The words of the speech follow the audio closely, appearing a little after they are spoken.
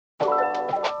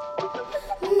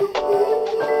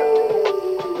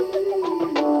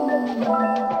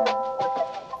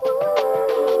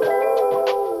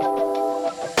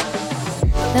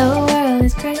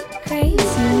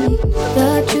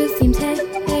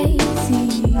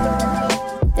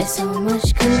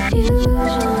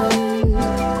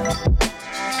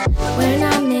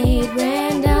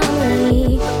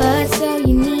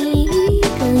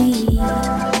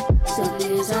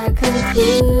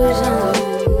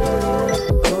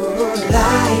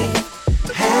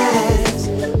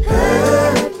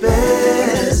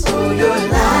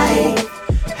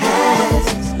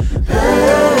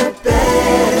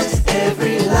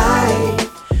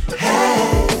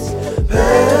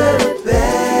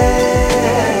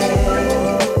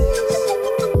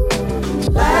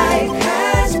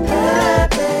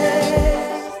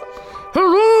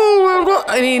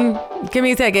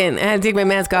me a second. I had to take my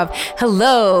mask off.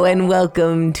 Hello and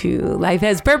welcome to Life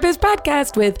Has Purpose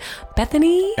podcast with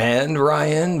Bethany and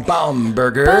Ryan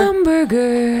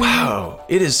Baumberger. Wow,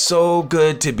 it is so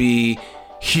good to be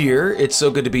here. It's so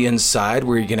good to be inside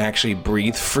where you can actually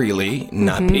breathe freely,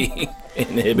 not be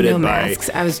inhibited by masks.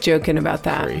 I was joking about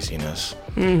that. Craziness.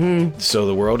 So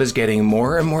the world is getting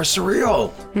more and more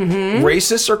surreal.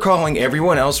 Racists are calling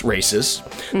everyone else racist.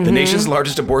 The nation's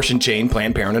largest abortion chain,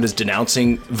 Planned Parenthood, is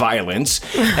denouncing violence.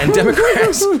 And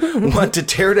Democrats want to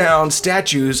tear down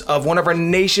statues of one of our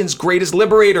nation's greatest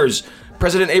liberators,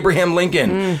 President Abraham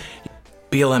Lincoln.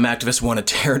 BLM activists want to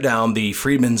tear down the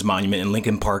Freedmen's Monument in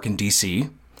Lincoln Park in D.C.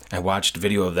 I watched a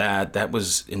video of that. That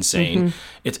was insane.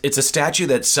 It's a statue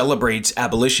that celebrates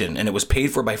abolition, and it was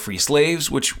paid for by free slaves,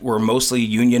 which were mostly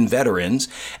Union veterans,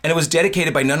 and it was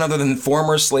dedicated by none other than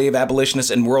former slave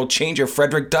abolitionist and world changer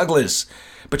Frederick Douglass.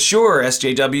 But sure,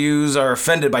 SJWs are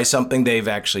offended by something they've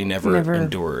actually never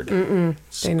endured.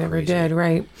 They never did,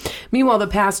 right? Meanwhile, the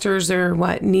pastors are,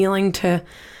 kneeling to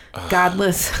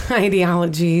godless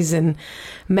ideologies, and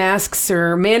masks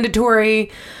are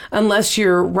mandatory unless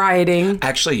you're rioting.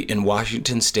 Actually, in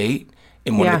Washington State,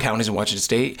 in one of the counties in Washington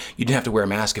State, you didn't have to wear a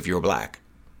mask if you were black.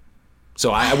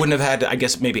 So I wouldn't have had to, I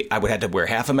guess maybe I would have had to wear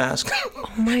half a mask.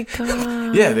 Oh my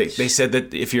God. Yeah, they said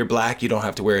that if you're black, you don't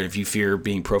have to wear it if you fear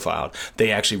being profiled. They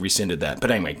actually rescinded that.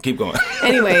 But anyway, keep going.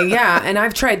 Anyway, yeah. And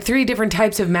I've tried 3 different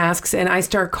types of masks, and I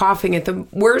start coughing at the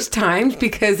worst times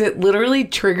because it literally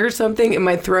triggers something in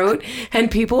my throat. And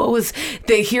people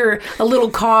they hear a little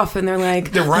cough and they're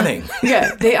like... They're running.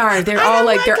 Yeah, they are. They're all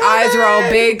like, their eyes are all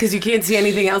big because you can't see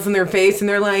anything else in their face. And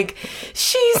they're like,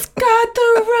 she's got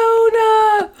the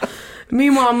Rona.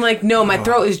 Meanwhile, I'm like, no, my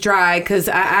throat is dry because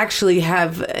I actually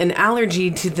have an allergy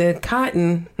to the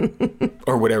cotton.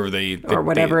 Or whatever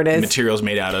it is. Materials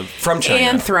made out of from China.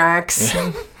 Anthrax.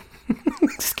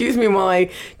 Excuse me while I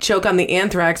choke on the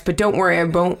anthrax, but don't worry, I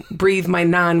won't breathe my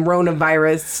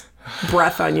non-Ronavirus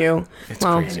breath on you. It's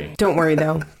crazy. Don't worry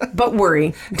though. But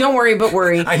worry. Don't worry, but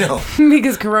worry. I know.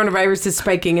 Because coronavirus is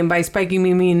spiking, and by spiking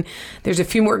we mean there's a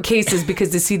few more cases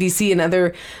because the CDC and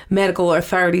other medical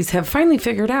authorities have finally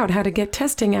figured out how to get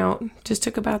testing out. Just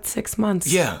took about 6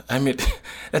 months. Yeah, I mean,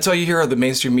 that's all you hear of the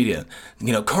mainstream media.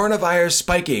 You know, coronavirus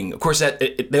spiking. Of course,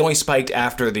 they only spiked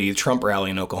after the Trump rally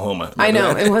in Oklahoma. I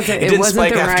know. That? It wasn't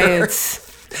the riots.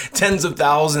 Tens of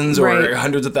thousands or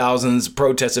hundreds of thousands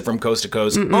protested from coast to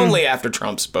coast only after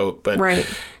Trump spoke. But right.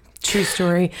 True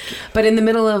story. But in the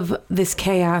middle of this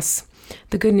chaos,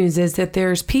 the good news is that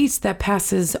there's peace that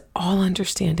passes all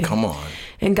understanding. Come on.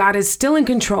 And God is still in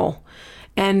control.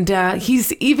 And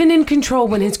he's even in control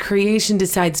when his creation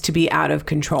decides to be out of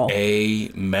control.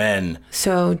 Amen.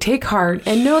 So take heart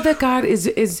and know that God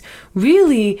is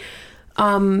really...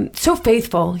 so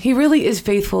faithful. He really is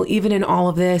faithful even in all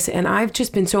of this. And I've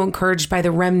just been so encouraged by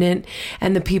the remnant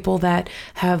and the people that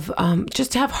have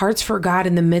just have hearts for God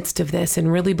in the midst of this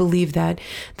and really believe that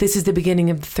this is the beginning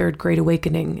of the third great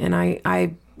awakening. And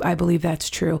I believe that's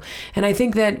true. And I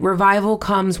think that revival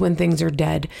comes when things are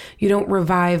dead. You don't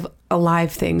revive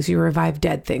alive things, you revive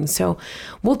dead things. So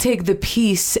we'll take the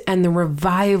peace and the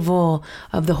revival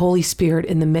of the Holy Spirit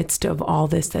in the midst of all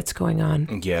this that's going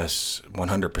on. Yes,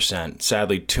 100%.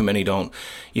 Sadly, too many don't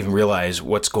even realize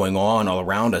what's going on all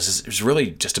around us. It's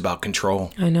really just about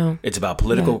control. I know. It's about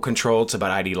political control. It's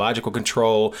about ideological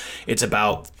control. It's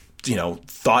about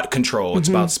thought control. It's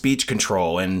about speech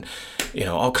control and,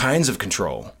 all kinds of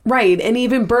control. Right. And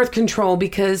even birth control,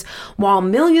 because while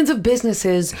millions of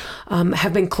businesses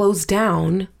have been closed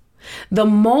down, the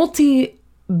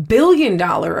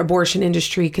multi-billion-dollar abortion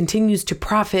industry continues to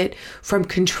profit from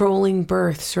controlling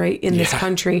births, right, in this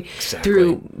country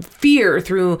through fear,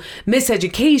 through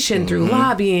miseducation, through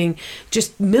lobbying,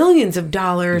 just millions of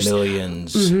dollars.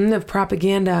 Of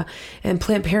propaganda. And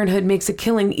Planned Parenthood makes a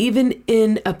killing even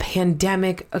in a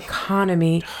pandemic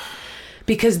economy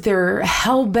because they're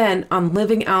hell-bent on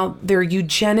living out their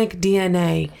eugenic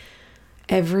DNA.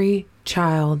 Every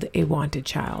child a wanted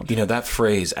child. That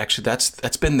phrase, actually,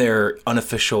 that's been their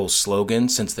unofficial slogan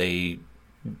since they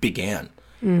began.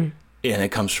 And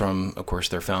it comes from, of course,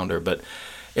 their founder. But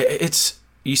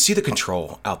you see the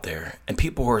control out there, and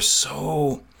people are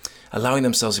so allowing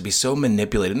themselves to be so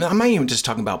manipulated. Now, I'm not even just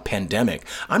talking about pandemic.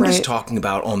 I'm just talking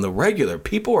about on the regular.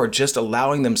 People are just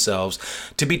allowing themselves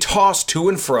to be tossed to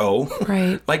and fro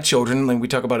like children. Like we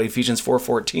talk about Ephesians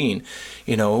 4:14,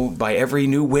 by every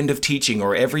new wind of teaching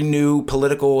or every new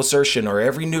political assertion or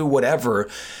every new whatever.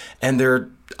 And they're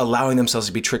allowing themselves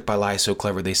to be tricked by lies so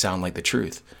clever they sound like the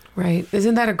truth. Right.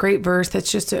 Isn't that a great verse?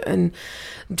 That's just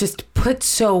just put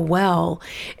so well.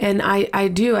 And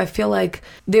I feel like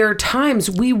there are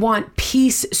times we want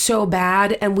peace so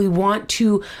bad, and we want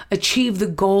to achieve the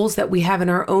goals that we have in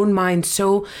our own mind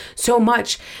so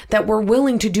much that we're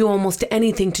willing to do almost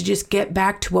anything to just get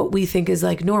back to what we think is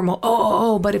like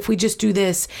normal. But if we just do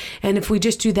this and if we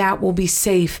just do that, we'll be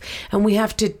safe. And we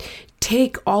have to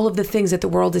take all of the things that the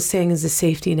world is saying is a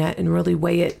safety net and really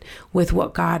weigh it with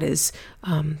what God is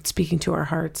speaking to our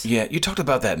hearts. Yeah, you talked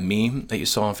about that meme that you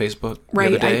saw on Facebook the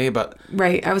other day about.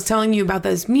 Right, I was telling you about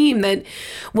this meme that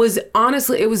was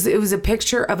honestly it was a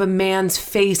picture of a man's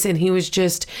face, and he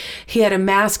had a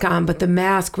mask on, but the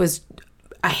mask was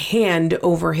a hand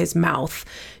over his mouth,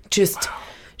 just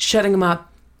shutting him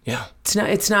up. Yeah.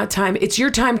 It's not time. It's your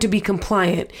time to be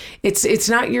compliant. It's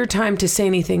not your time to say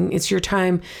anything. It's your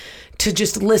time to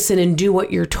just listen and do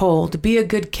what you're told. Be a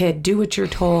good kid. Do what you're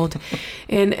told.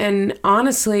 And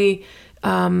honestly,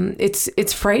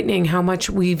 it's frightening how much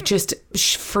we've just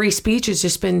free speech has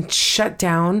just been shut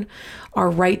down. Our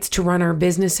rights to run our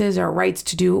businesses, our rights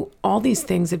to do all these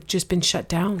things have just been shut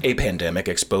down. A pandemic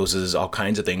exposes all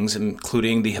kinds of things,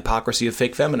 including the hypocrisy of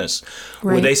fake feminists,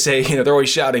 right. Where they say, they're always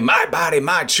shouting, my body,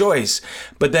 my choice.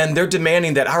 But then they're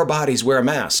demanding that our bodies wear a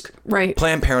mask. Right.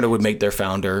 Planned Parenthood would make their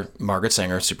founder, Margaret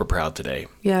Sanger, super proud today.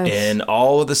 Yes. And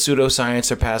all of the pseudoscience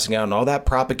they're passing out and all that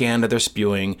propaganda they're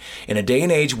spewing in a day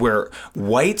and age where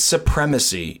white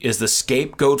supremacy is the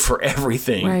scapegoat for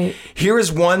everything. Right. Here is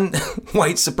one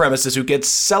white supremacist who gets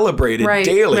celebrated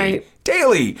daily. Right.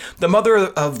 Daily. The mother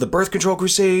of the birth control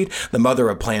crusade, the mother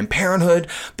of Planned Parenthood,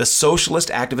 the socialist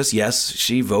activist. Yes,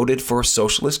 she voted for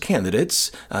socialist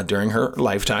candidates during her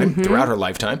lifetime, throughout her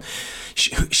lifetime.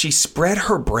 She spread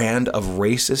her brand of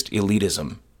racist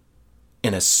elitism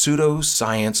in a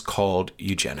pseudoscience called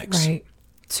eugenics. Right.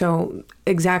 So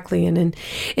exactly. And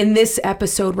in this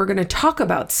episode, we're going to talk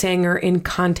about Sanger in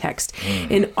context,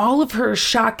 in all of her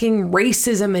shocking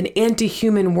racism and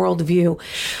anti-human worldview.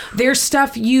 There's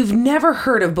stuff you've never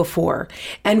heard of before.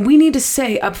 And we need to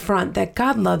say up front that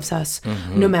God loves us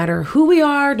no matter who we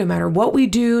are, no matter what we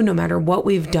do, no matter what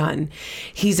we've done.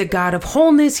 He's a God of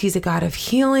wholeness. He's a God of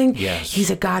healing. Yes. He's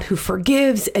a God who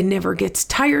forgives and never gets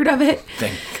tired of it.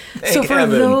 Thank So for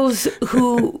heaven. those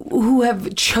who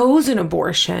have chosen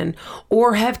abortion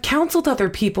or have counseled other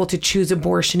people to choose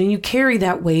abortion, and you carry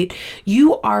that weight,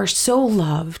 you are so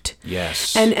loved.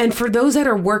 Yes. And for those that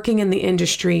are working in the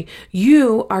industry,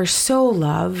 you are so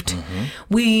loved.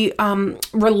 We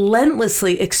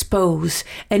relentlessly expose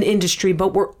an industry,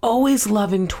 but we're always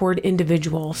loving toward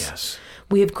individuals. Yes.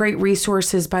 We have great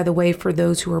resources, by the way, for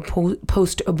those who are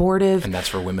post-abortive. And that's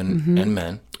for women and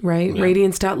men. Right. Yeah.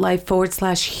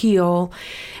 Radiance.life/heal.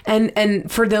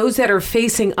 And for those that are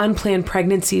facing unplanned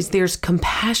pregnancies, there's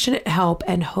compassionate help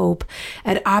and hope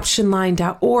at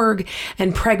optionline.org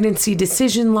and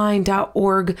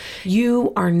pregnancy-decision-line.org.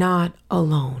 You are not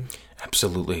alone.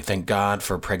 Absolutely. Thank God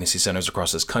for pregnancy centers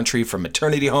across this country, for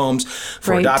maternity homes,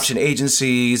 for Right. adoption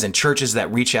agencies and churches that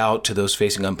reach out to those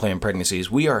facing unplanned pregnancies.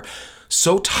 We are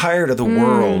so tired of the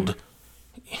world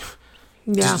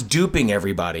just duping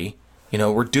everybody.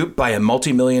 We're duped by a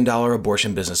multi-million-dollar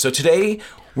abortion business. So today,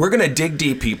 we're going to dig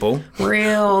deep, people.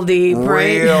 Real deep,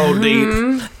 right? Real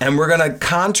deep. And we're going to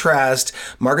contrast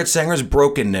Margaret Sanger's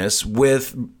brokenness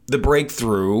with the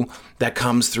breakthrough that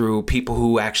comes through people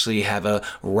who actually have a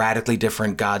radically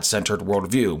different God-centered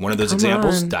worldview. One of those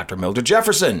examples, Dr. Mildred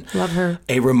Jefferson. Love her.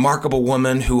 A remarkable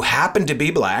woman who happened to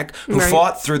be black, who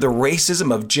fought through the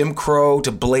racism of Jim Crow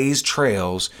to blaze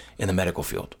trails in the medical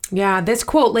field. Yeah, this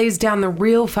quote lays down the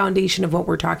real foundation of what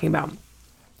we're talking about.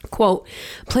 Quote,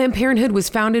 Planned Parenthood was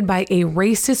founded by a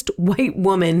racist white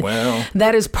woman. Well.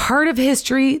 That is part of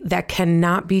history that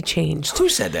cannot be changed. Who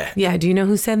said that? Yeah, do you know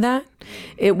who said that?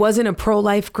 It wasn't a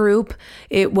pro-life group.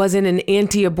 It wasn't an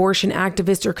anti-abortion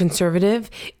activist or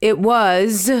conservative. It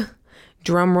was,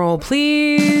 drum roll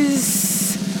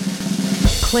please,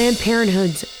 Planned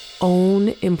Parenthood's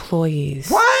own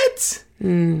employees. What?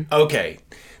 Okay.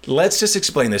 Let's just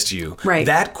explain this to you. Right.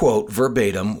 That quote,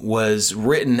 verbatim, was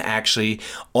written actually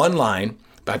online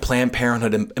by Planned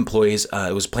Parenthood employees.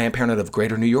 It was Planned Parenthood of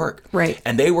Greater New York. Right.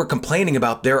 And they were complaining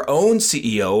about their own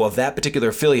CEO of that particular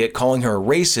affiliate, calling her a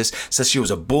racist, says she was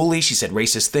a bully. She said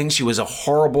racist things. She was a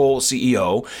horrible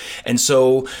CEO. And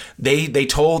so they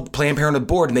told Planned Parenthood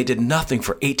board, and they did nothing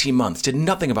for 18 months, did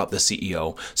nothing about the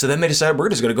CEO. So then they decided we're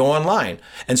just going to go online.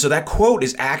 And so that quote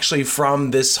is actually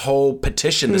from this whole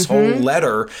petition, this whole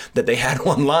letter that they had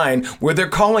online where they're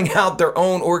calling out their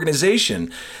own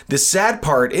organization. The sad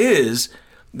part is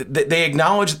They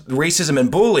acknowledge racism and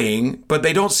bullying, but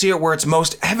they don't see it where it's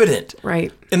most evident.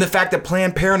 Right. In the fact that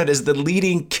Planned Parenthood is the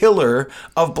leading killer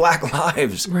of Black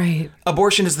lives. Right.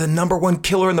 Abortion is the number one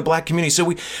killer in the Black community.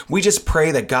 So we just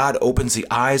pray that God opens the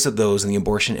eyes of those in the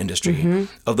abortion industry,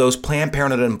 of those Planned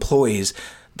Parenthood employees,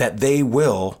 that they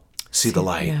will see the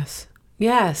light. Yes.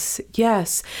 Yes.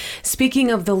 Yes.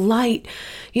 Speaking of the light,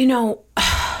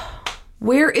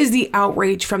 where is the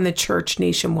outrage from the church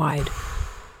nationwide?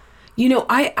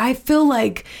 I feel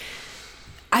like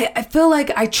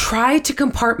I try to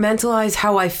compartmentalize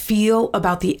how I feel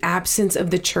about the absence of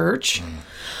the church,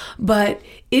 but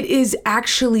it is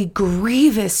actually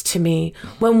grievous to me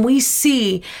when we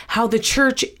see how the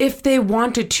church, if they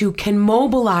wanted to, can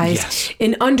mobilize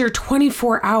in under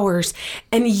 24 hours,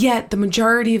 and yet the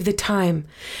majority of the time,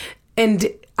 and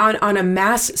on a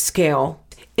mass scale,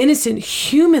 innocent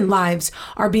human lives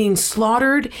are being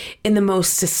slaughtered in the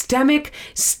most systemic,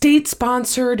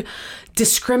 state-sponsored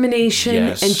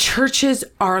discrimination, and churches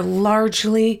are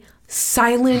largely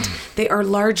silent. They are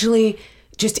largely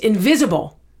just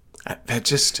invisible.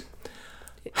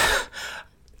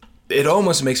 It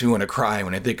almost makes me want to cry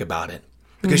when I think about it.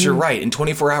 Because you're right, in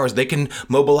 24 hours, they can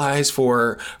mobilize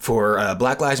for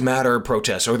Black Lives Matter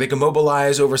protests, or they can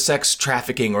mobilize over sex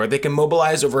trafficking, or they can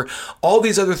mobilize over all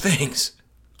these other things.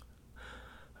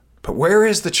 But where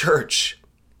is the church?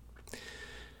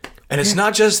 And it's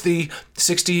not just the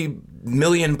 60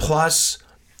 million plus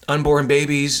unborn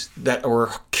babies that were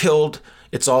killed.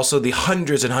 It's also the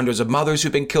hundreds and hundreds of mothers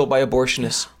who've been killed by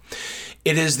abortionists.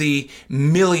 It is the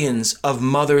millions of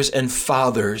mothers and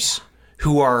fathers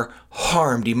who are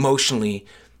harmed emotionally,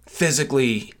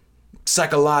 physically,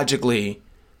 psychologically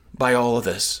by all of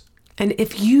this. And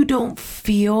if you don't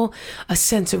feel a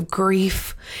sense of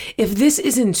grief, if this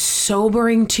isn't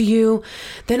sobering to you,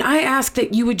 then I ask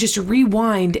that you would just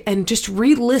rewind and just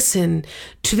re-listen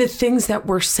to the things that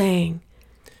we're saying.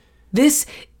 This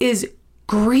is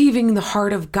grieving the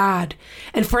heart of God.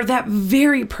 And for that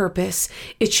very purpose,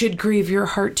 it should grieve your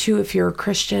heart too if you're a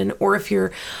Christian, or if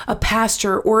you're a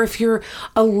pastor, or if you're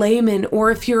a layman,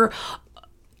 or if you're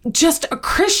just a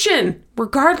Christian,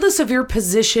 regardless of your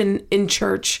position in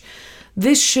church.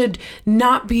 This should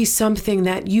not be something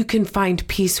that you can find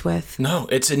peace with. No,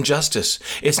 it's injustice.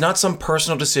 It's not some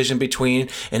personal decision between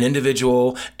an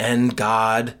individual and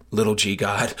God, little g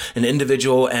God, an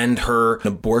individual and her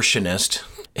abortionist.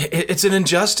 It's an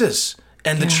injustice.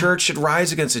 And the church should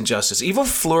rise against injustice. Evil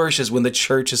flourishes when the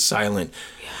church is silent.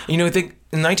 I think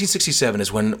in 1967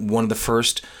 is when one of the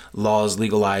first laws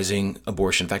legalizing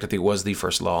abortion, in fact, I think it was the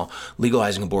first law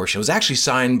legalizing abortion, was actually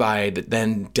signed by the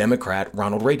then Democrat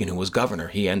Ronald Reagan, who was governor.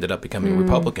 He ended up becoming a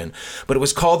Republican. But it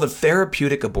was called the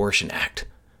Therapeutic Abortion Act.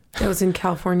 That was in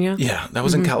California? Yeah, that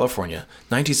was in California,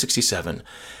 1967.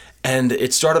 And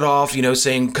it started off,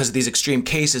 saying because of these extreme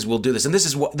cases, we'll do this. And this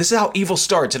is how evil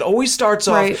starts. It always starts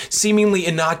off seemingly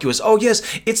innocuous. Oh yes,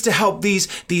 it's to help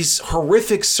these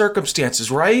horrific circumstances,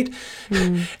 right?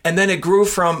 And then it grew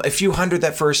from a few hundred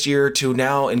that first year to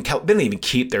now they didn't even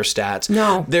keep their stats.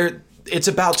 No. It's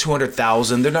about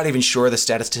 200,000. They're not even sure. The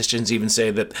statisticians even say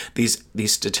that these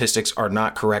statistics are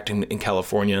not correct in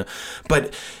California.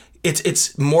 But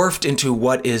it's morphed into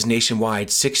what is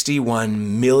nationwide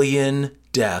 61 million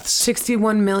deaths.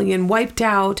 61 million wiped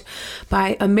out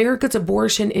by America's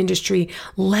abortion industry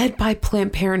led by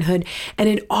Planned Parenthood. And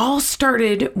it all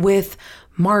started with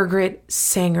Margaret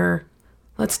Sanger.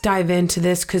 Let's dive into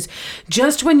this, because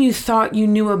just when you thought you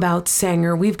knew about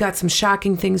Sanger, we've got some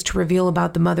shocking things to reveal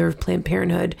about the mother of Planned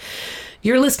Parenthood.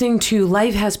 You're listening to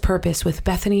Life Has Purpose with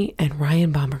Bethany and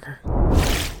Ryan Bomberger.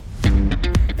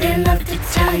 They love to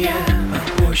tell ya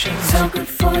abortion's so good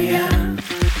for ya.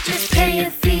 Just pay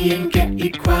a fee and get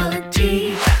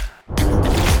equality.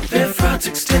 Their fraud's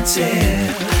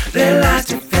extensive, their lies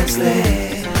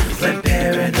defenseless. Planned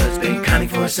Parenthood's been counting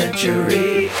for a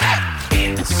century.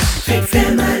 It's fake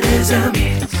feminism.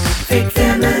 It's fake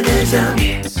feminism.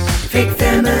 It's fake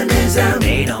feminism.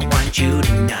 They don't want you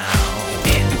to know.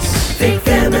 It's fake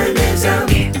feminism.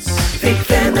 It's fake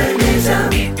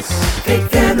feminism. It's fake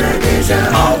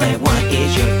feminism. All they want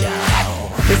is your dough.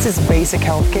 This is basic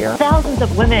health care. Thousands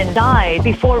of women died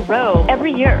before Roe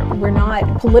every year. We're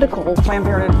not political. Planned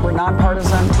Parenthood, we're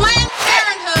nonpartisan. Planned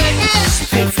Parenthood is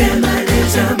fake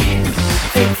feminism.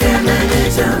 Fake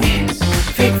feminism.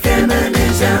 Fake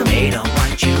feminism. They don't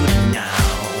want you to know.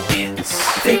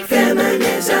 It's fake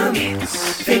feminism.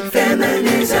 Fake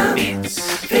feminism.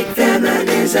 Fake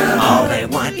feminism. All they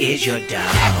want is your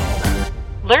dough.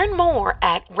 Learn more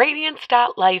at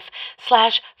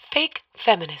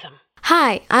radiance.life/fakefeminism.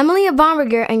 Hi, I'm Leah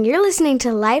Bomberger, and you're listening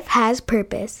to Life Has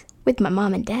Purpose with my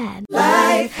mom and dad.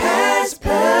 Life has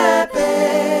has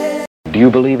purpose. Do you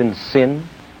believe in sin?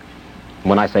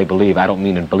 When I say believe, I don't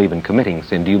mean believe in committing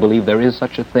sin. Do you believe there is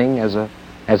such a thing as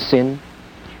sin?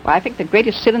 Well, I think the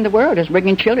greatest sin in the world is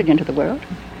bringing children into the world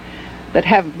that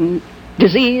have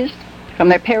disease from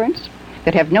their parents,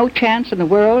 that have no chance in the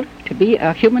world to be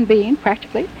a human being,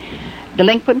 practically.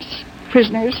 Delinquents,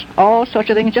 prisoners, all sorts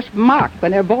of things just marked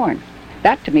when they're born.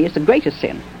 That, to me, is the greatest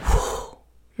sin.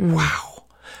 Wow.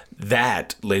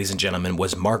 That, ladies and gentlemen,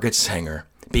 was Margaret Sanger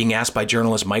being asked by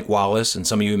journalist Mike Wallace, and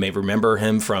some of you may remember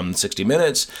him from 60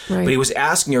 Minutes, Right. but he was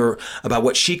asking her about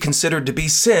what she considered to be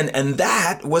sin, and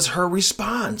that was her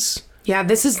response. Yeah,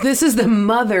 this is the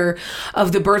mother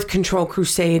of the birth control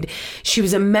crusade. She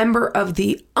was a member of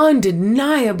the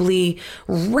undeniably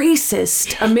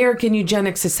racist American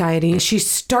Eugenics Society. She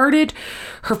started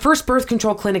her first birth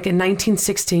control clinic in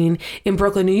 1916 in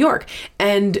Brooklyn, New York.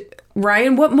 And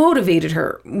Ryan, what motivated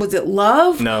her? Was it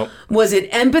love? No. Was it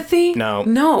empathy? No.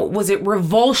 No. Was it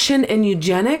revulsion and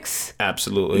eugenics?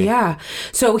 Absolutely. Yeah.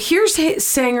 So here's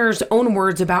Sanger's own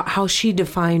words about how she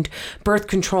defined birth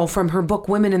control from her book,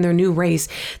 Women and Their New Race.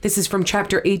 This is from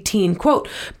chapter 18. Quote,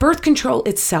 birth control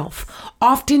itself,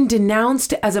 often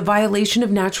denounced as a violation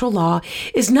of natural law,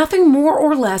 is nothing more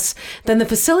or less than the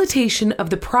facilitation of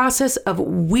the process of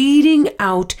weeding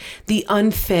out the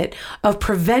unfit, of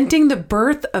preventing the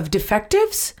birth of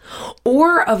defectives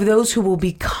or of those who will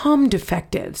become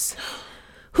defectives.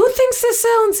 Who thinks this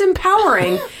sounds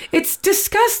empowering? It's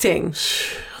disgusting.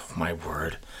 Oh, my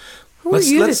word. Who are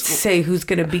you to say who's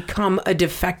going to become a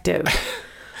defective?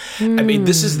 I mean,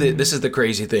 this is the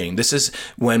crazy thing. This is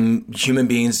when human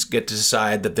beings get to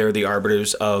decide that they're the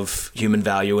arbiters of human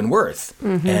value and worth,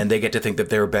 and they get to think that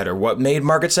they're better. What made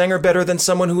Margaret Sanger better than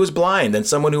someone who was blind, than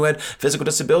someone who had physical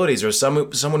disabilities, or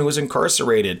someone who was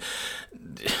incarcerated?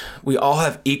 We all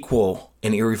have equal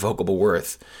and irrevocable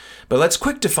worth. But let's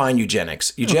quick define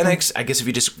eugenics. Eugenics, I guess if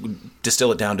you just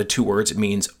distill it down to two words, it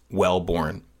means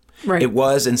well-born. Right. It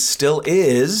was and still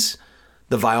is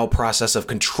the vile process of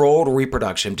controlled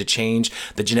reproduction to change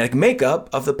the genetic makeup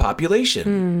of the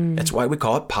population. That's why we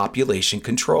call it population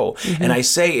control. And I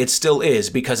say it still is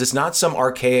because it's not some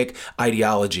archaic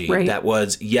ideology that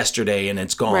was yesterday and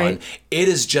it's gone. Right. It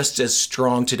is just as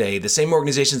strong today. The same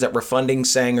organizations that were funding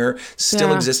Sanger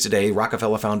still exist today.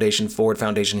 Rockefeller Foundation, Ford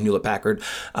Foundation, Hewlett-Packard,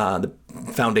 the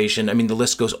Foundation. I mean, the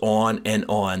list goes on and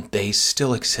on. They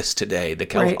still exist today. The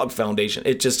Kellogg Foundation.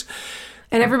 It just...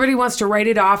 And everybody wants to write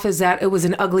it off as that it was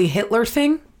an ugly Hitler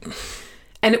thing.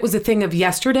 And it was a thing of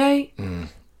yesterday. And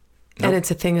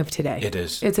it's a thing of today. It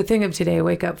is. It's a thing of today.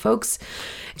 Wake up, folks.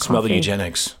 Smell the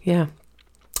eugenics. Yeah.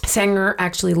 Sanger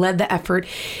actually led the effort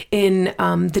in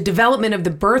the development of the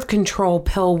birth control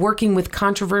pill, working with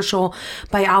controversial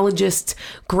biologist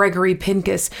Gregory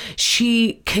Pincus.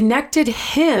 She connected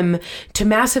him to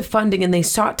massive funding, and they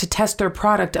sought to test their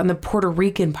product on the Puerto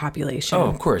Rican population. Oh,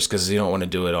 of course, because you don't want to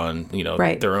do it on,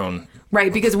 their own.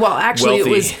 Right, because, well, actually it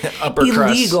was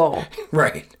illegal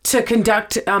to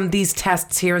conduct these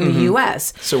tests here in the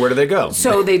U.S. So where do they go?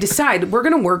 So they decide, we're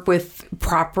going to work with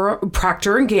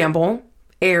Procter & Gamble,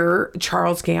 heir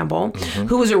Charles Gamble,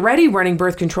 who was already running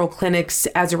birth control clinics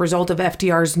as a result of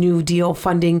FDR's New Deal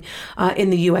funding in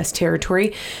the U.S.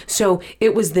 territory. So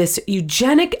it was this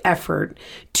eugenic effort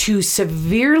to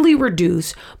severely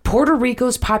reduce Puerto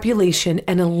Rico's population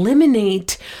and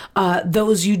eliminate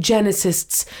those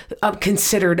eugenicists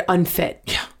considered unfit.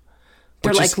 Yeah.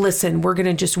 They're like, listen, we're going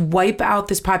to just wipe out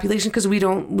this population because we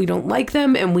don't like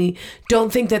them and we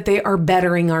don't think that they are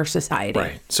bettering our society.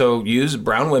 Right. So use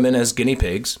brown women as guinea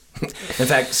pigs. In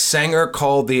fact, Sanger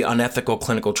called the unethical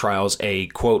clinical trials a,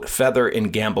 quote, feather in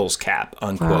Gamble's cap,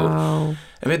 unquote. Wow.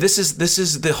 I mean, this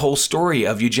is the whole story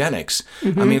of eugenics. I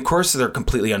mean, of course, they're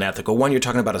completely unethical. One, you're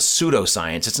talking about a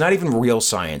pseudoscience. It's not even real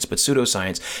science, but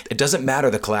pseudoscience. It doesn't matter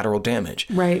the collateral damage.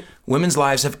 Right. Women's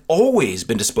lives have always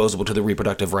been disposable to the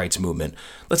reproductive rights movement.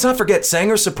 Let's not forget,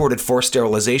 Sanger supported forced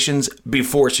sterilizations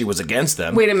before she was against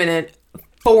them. Wait a minute.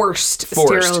 Forced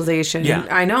sterilization. Yeah.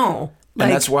 I know. And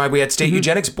that's why we had state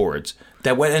eugenics boards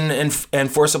that went in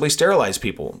and forcibly sterilized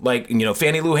people, like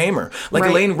Fannie Lou Hamer, like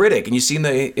Elaine Riddick, and you see in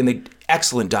the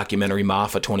excellent documentary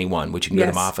Maafa 21, which you can go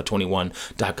to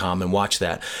maafa21.com and watch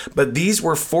that. But these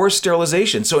were forced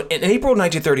sterilizations. So in April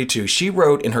 1932, she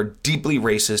wrote in her deeply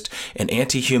racist and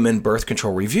anti-human birth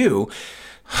control review,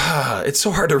 it's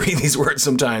so hard to read these words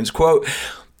sometimes, quote,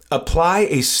 apply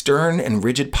a stern and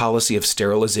rigid policy of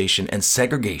sterilization and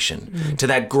segregation to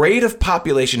that grade of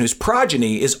population whose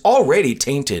progeny is already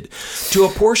tainted, to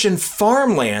apportion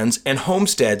farmlands and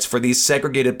homesteads for these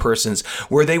segregated persons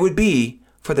where they would be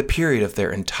for the period of their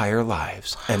entire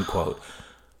lives, end quote.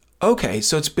 Okay,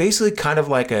 so it's basically kind of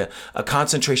like a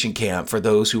concentration camp for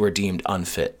those who are deemed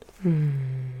unfit.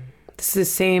 This is the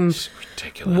same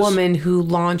Ridiculous. woman who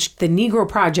launched the Negro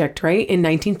Project, right, in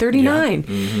 1939.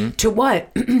 Mm-hmm. To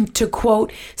what? To,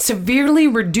 quote, severely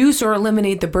reduce or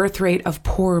eliminate the birth rate of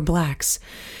poor blacks.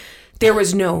 There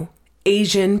was no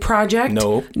Asian project.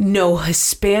 No. No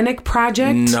Hispanic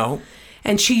project. No.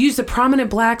 And she used the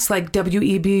prominent blacks like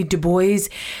W.E.B. Du Bois,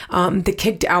 the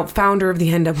kicked out founder of the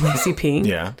NAACP,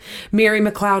 Yeah. Mary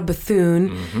McLeod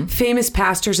Bethune, famous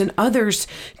pastors, and others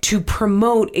to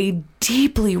promote a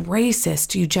deeply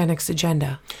racist eugenics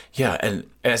agenda. Yeah, and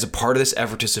as a part of this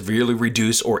effort to severely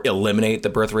reduce or eliminate the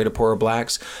birth rate of poorer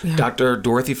blacks, Dr.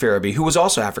 Dorothy Farabee, who was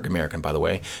also African American, by the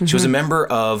way, she was a member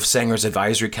of Sanger's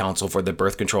Advisory Council for the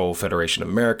Birth Control Federation of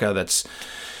America.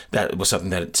 That was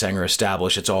something that Sanger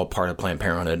established. It's all part of Planned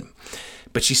Parenthood.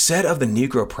 But she said of the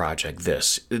Negro Project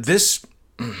this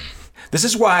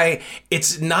is why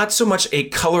it's not so much a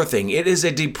color thing. It is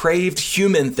a depraved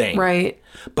human thing. Right.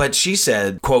 But she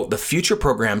said, quote, the future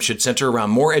program should center around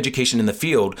more education in the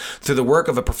field through the work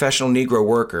of a professional Negro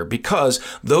worker, because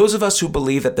those of us who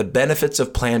believe that the benefits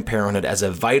of Planned Parenthood as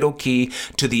a vital key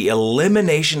to the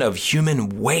elimination of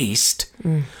human waste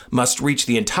must reach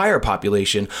the entire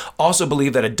population also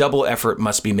believe that a double effort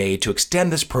must be made to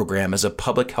extend this program as a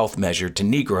public health measure to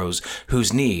Negroes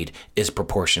whose need is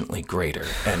proportionately greater,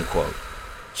 end quote.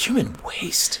 Human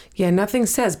waste. Yeah, nothing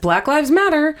says Black Lives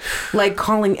Matter like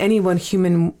calling anyone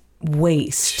human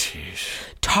waste. Jeez.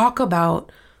 Talk about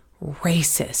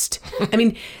racist. I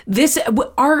mean,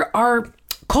 our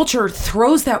culture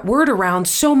throws that word around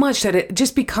so much that it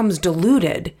just becomes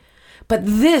diluted. But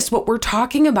what we're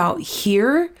talking about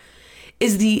here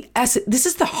is this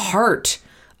is the heart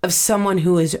of someone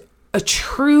who is a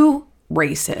true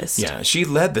racist. Yeah, she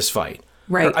led this fight.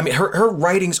 Right. Her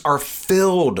writings are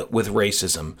filled with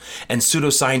racism and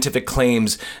pseudoscientific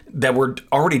claims that were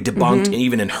already debunked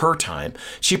even in her time.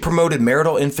 She promoted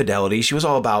marital infidelity. She was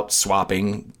all about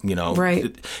swapping,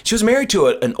 Right. She was married to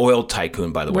an oil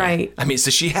tycoon, by the way. Right. I mean,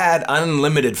 so she had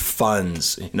unlimited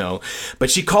funds,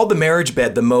 But she called the marriage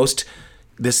bed the most,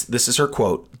 this is her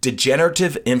quote,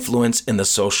 degenerative influence in the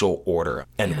social order,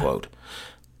 end quote.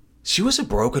 She was a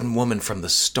broken woman from the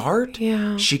start.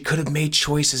 Yeah. She could have made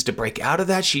choices to break out of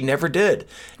that. She never did.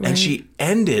 Right. And she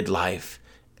ended life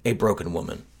a broken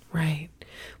woman. Right.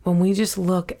 When we just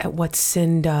look at what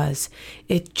sin does,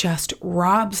 it just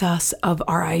robs us of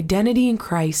our identity in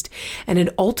Christ, and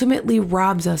it ultimately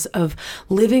robs us of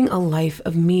living a life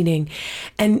of meaning.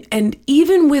 And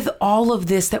even with all of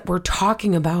this that we're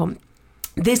talking about,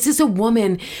 this is a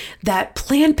woman that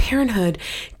Planned Parenthood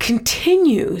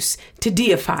continues to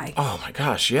deify. Oh my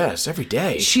gosh, yes, every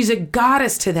day. She's a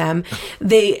goddess to them.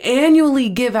 They annually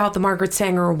give out the Margaret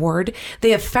Sanger Award.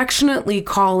 They affectionately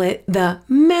call it the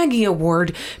Maggie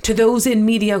Award to those in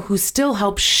media who still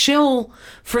help shill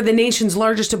for the nation's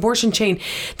largest abortion chain.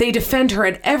 They defend her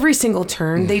at every single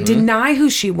turn. They deny who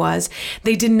she was.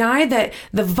 They deny that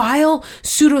the vile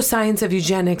pseudoscience of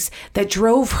eugenics that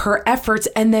drove her efforts,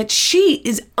 and that she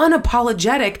is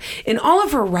unapologetic in all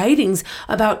of her writings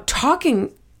about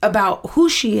talking about who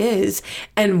she is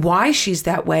and why she's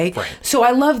that way. Right. So I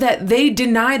love that they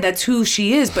deny that's who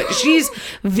she is, but she's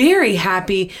very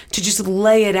happy to just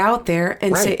lay it out there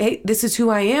and say, hey, this is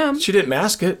who I am. She didn't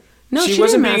mask it. No, she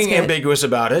wasn't didn't being mask it. ambiguous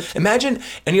about it. Imagine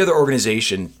any other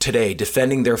organization today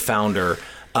defending their founder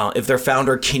if their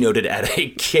founder keynoted at a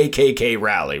KKK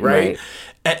rally, right?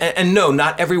 And no,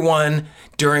 not everyone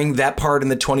during that part in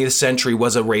the 20th century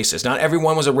was a racist. Not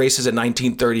everyone was a racist in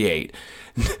 1938.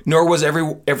 Nor was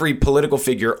every political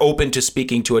figure open to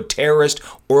speaking to a terrorist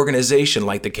organization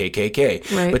like the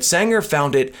KKK. Right. But Sanger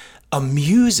found it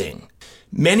amusing.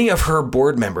 Many of her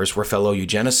board members were fellow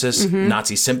eugenicists,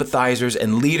 Nazi sympathizers,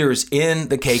 and leaders in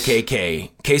the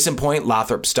KKK. Case in point,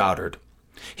 Lothrop Stoddard.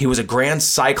 He was a grand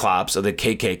cyclops of the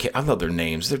KKK. I love their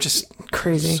names. They're just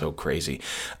crazy. So crazy.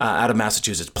 Out of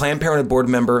Massachusetts. Planned Parenthood board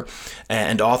member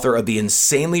and author of the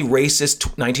insanely racist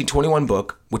 1921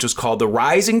 book, which was called The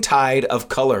Rising Tide of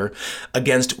Color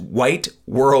Against White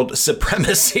World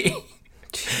Supremacy.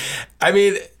 I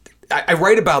mean, I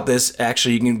write about this,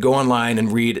 actually. You can go online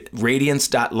and read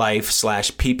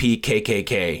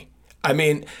radiance.life/PPKKK. I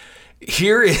mean,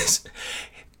 here is...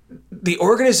 The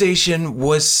organization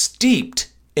was steeped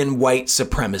in white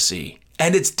supremacy,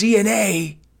 and its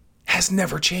DNA has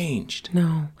never changed.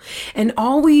 No. And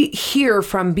all we hear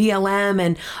from BLM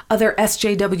and other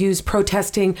SJWs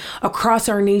protesting across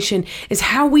our nation is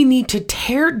how we need to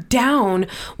tear down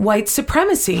white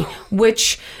supremacy,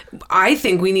 which I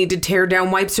think we need to tear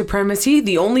down white supremacy.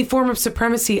 The only form of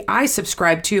supremacy I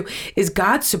subscribe to is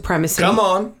God's supremacy. Come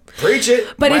on. Preach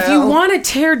it. But if you want to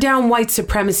tear down white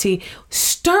supremacy,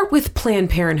 start with Planned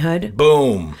Parenthood.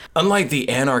 Boom. Unlike the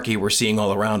anarchy we're seeing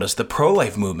all around us, the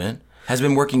pro-life movement has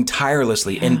been working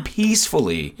tirelessly and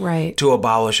peacefully to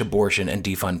abolish abortion and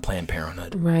defund Planned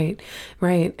Parenthood. Right.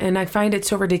 And I find it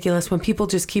so ridiculous when people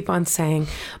just keep on saying,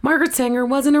 Margaret Sanger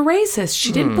wasn't a racist.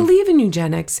 She didn't believe in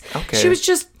eugenics. Okay. She was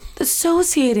just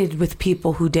associated with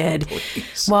people who did.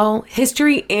 Please. Well,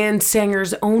 history and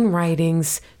Sanger's own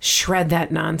writings shred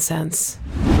that nonsense.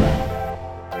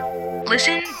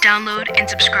 Listen, download, and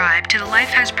subscribe to the Life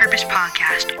Has Purpose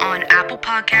podcast on Apple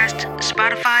Podcasts,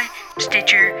 Spotify,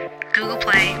 Stitcher, Google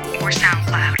Play, or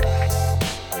SoundCloud.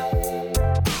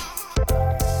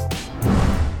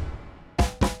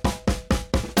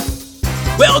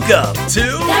 Welcome to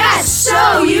That's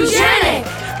So Eugenic!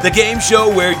 The game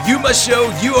show where you must show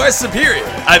you are superior.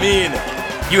 I mean,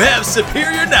 you have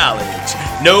superior knowledge.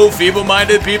 No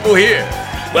feeble-minded people here.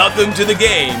 Welcome to the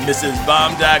game,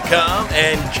 MrsBomb.com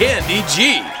and Candy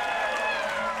G.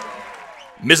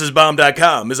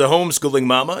 MrsBomb.com is a homeschooling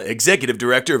mama, executive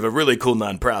director of a really cool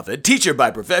nonprofit, teacher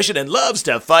by profession, and loves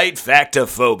to fight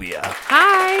factophobia.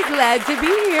 Hi, glad to be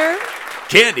here.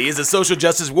 Candy is a social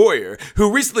justice warrior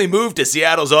who recently moved to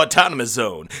Seattle's autonomous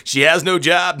zone. She has no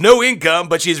job, no income,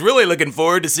 but she's really looking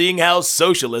forward to seeing how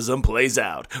socialism plays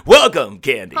out. Welcome,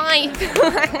 Candy. Hi.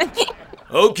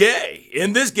 Okay,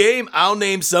 in this game, I'll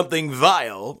name something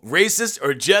vile, racist,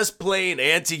 or just plain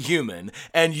anti-human,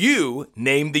 and you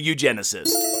name the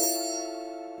eugenicist.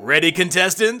 Ready,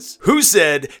 contestants? Who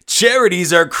said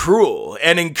charities are cruel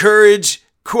and encourage,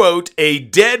 quote, a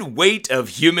dead weight of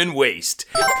human waste?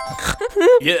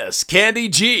 Yes, Candy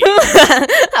G.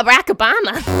 Barack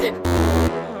Obama.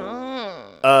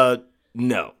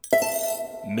 No.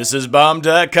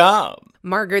 MrsBomb.com.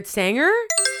 Margaret Sanger?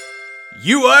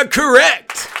 You are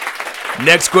correct.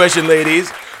 Next question,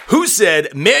 ladies. Who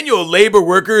said manual labor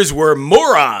workers were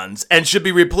morons and should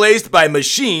be replaced by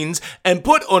machines and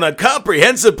put on a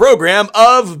comprehensive program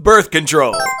of birth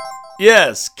control?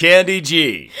 Yes, Candy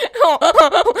G.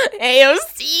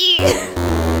 AOC.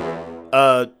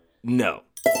 No.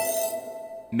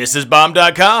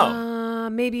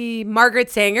 MrsBomb.com. Maybe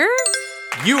Margaret Sanger?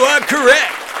 You are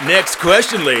correct. Next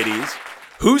question, ladies.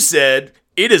 Who said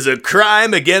it is a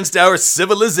crime against our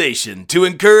civilization to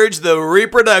encourage the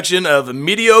reproduction of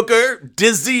mediocre,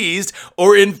 diseased,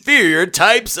 or inferior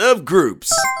types of groups?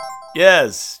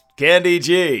 Yes, Candy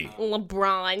G.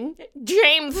 LeBron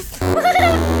James.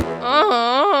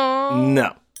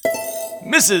 No.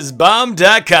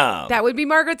 MrsBomb.com. That would be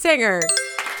Margaret Sanger.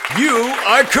 You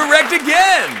are correct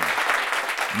again.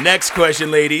 Next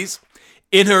question, ladies.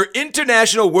 In her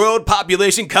International World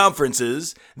Population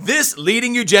Conferences, this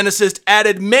leading eugenicist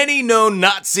added many known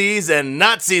Nazis and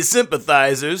Nazi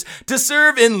sympathizers to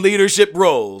serve in leadership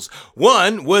roles.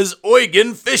 One was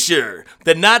Eugen Fischer,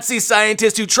 the Nazi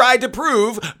scientist who tried to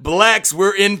prove blacks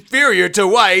were inferior to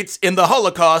whites in the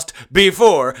Holocaust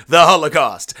before the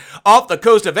Holocaust, off the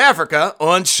coast of Africa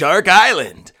on Shark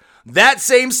Island. That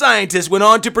same scientist went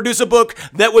on to produce a book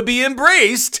that would be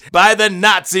embraced by the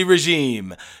Nazi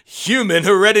regime. Human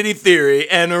Heredity Theory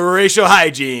and Racial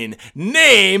Hygiene.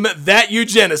 Name that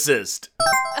eugenicist.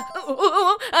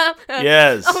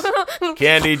 Yes,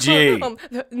 Candy G.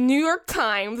 The New York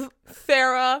Times,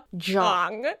 Sarah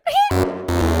Jong.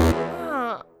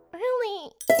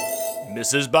 Really?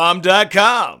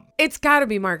 MrsBomb.com. It's gotta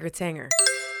be Margaret Sanger.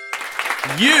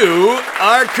 You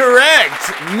are correct,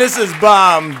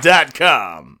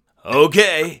 MrsBomb.com.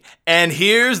 Okay, and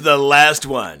here's the last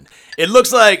one. It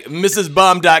looks like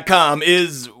MrsBomb.com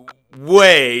is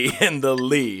way in the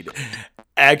lead.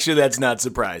 Actually, that's not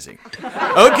surprising.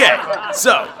 Okay,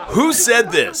 so who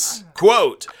said this?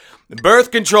 Quote,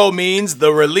 birth control means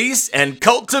the release and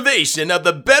cultivation of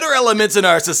the better elements in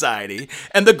our society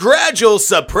and the gradual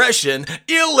suppression,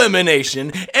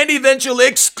 elimination, and eventual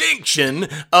extinction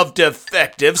of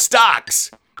defective stocks.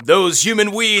 Those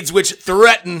human weeds which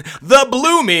threaten the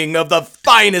blooming of the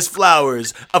finest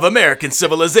flowers of American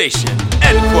civilization.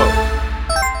 End quote.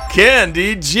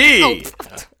 Candy G.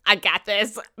 I got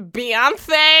this.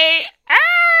 Beyonce.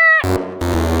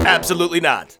 Absolutely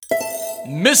not.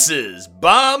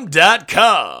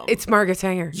 MrsBomb.com. It's Margaret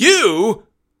Sanger. You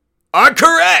are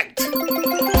correct.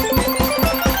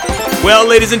 Well,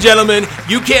 ladies and gentlemen,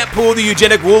 you can't pull the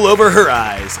eugenic wool over her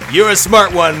eyes. You're a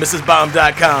smart one,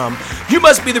 MrsBomb.com. You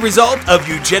must be the result of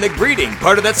eugenic breeding,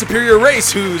 part of that superior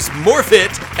race who's more fit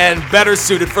and better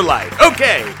suited for life.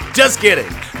 Okay, just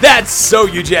kidding. That's so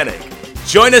eugenic.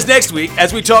 Join us next week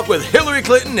as we talk with Hillary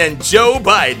Clinton and Joe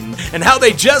Biden and how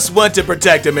they just want to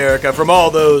protect America from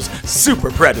all those super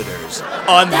predators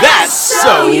on That's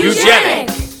So Eugenic.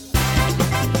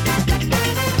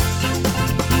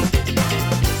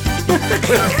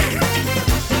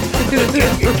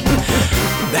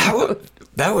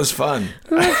 That was fun.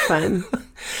 That was fun.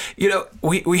 You know,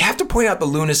 we have to point out the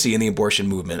lunacy in the abortion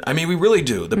movement. I mean, we really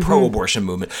do. The pro-abortion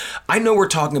movement. I know we're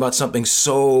talking about something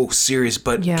so serious,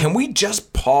 but can we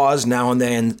just pause now and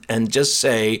then and just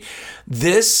say,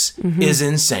 this is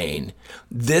insane.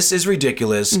 This is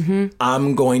ridiculous.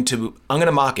 I'm going to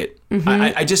mock it.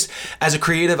 I just, as a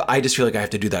creative, I just feel like I have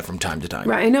to do that from time to time.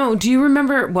 Right, I know. Do you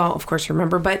remember, well, of course you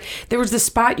remember, but there was the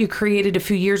spot you created a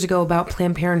few years ago about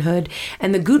Planned Parenthood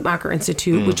and the Guttmacher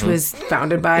Institute, which was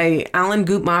founded by Alan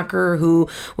Guttmacher, who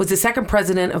was the second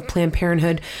president of Planned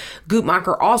Parenthood.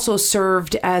 Guttmacher also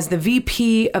served as the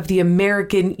VP of the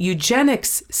American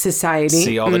Eugenics Society.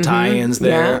 See all the tie-ins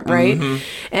there. Yeah, right.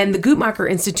 And the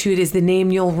Guttmacher Institute is the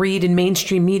name you'll read in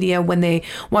mainstream media when they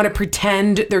want to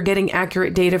pretend they're getting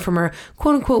accurate data from a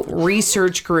quote-unquote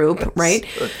research group, right?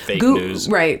 Fake news.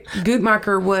 Right.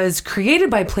 Guttmacher was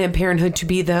created by Planned Parenthood to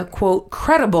be the, quote,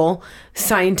 credible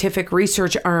scientific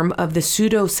research arm of the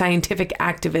pseudo-scientific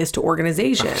activist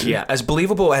organization. Yeah, as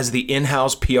believable as the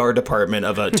in-house PR department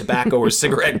of a tobacco or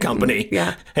cigarette company.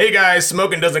 Yeah. Hey guys,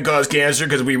 smoking doesn't cause cancer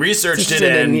because we researched it,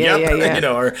 and you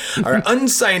know, our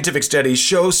unscientific studies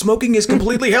show smoking is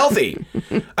completely healthy.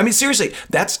 I mean, seriously,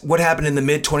 that's what happened in the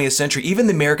mid-20th century. Even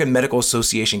the American Medical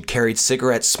Association carried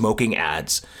cigarette smoking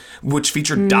ads, which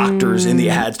featured doctors in the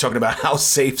ads talking about how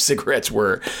safe cigarettes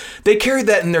were. They carried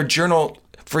that in their journal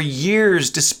for years,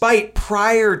 despite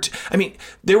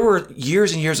there were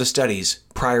years and years of studies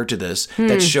prior to this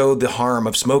that showed the harm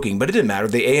of smoking, but it didn't matter.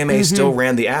 The AMA still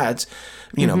ran the ads,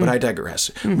 you know, but I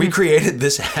digress. We created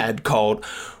this ad called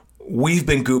We've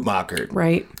Been Guttmachered.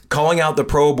 Right. Calling out the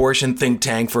pro-abortion think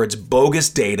tank for its bogus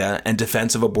data and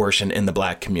defense of abortion in the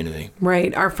Black community.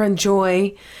 Right. Our friend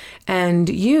Joy and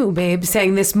you, babe,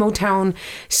 sang this Motown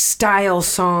style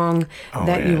song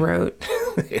you wrote.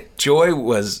 Joy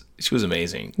was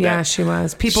amazing. Yeah, she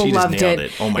was. People loved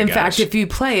it. Oh my gosh. In gosh. fact, if you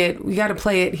play it, we got to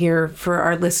play it here for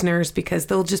our listeners because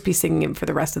they'll just be singing it for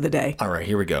the rest of the day. All right,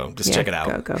 here we go. Just check it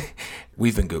out. Go.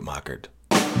 We've been Guttmachered.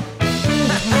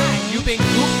 You've been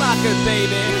Guttmachered,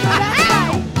 baby.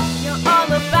 You're all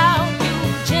about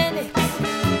eugenics.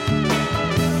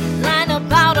 Line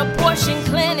about abortion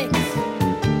clinics.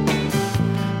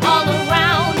 All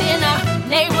around in our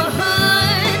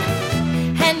neighborhood.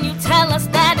 And you tell us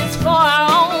that it's for our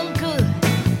own good.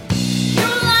 You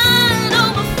lied,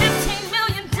 over 15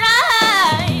 million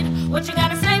died. What you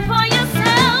gotta say for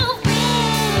yourself?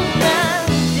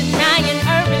 Denying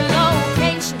urban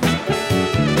location.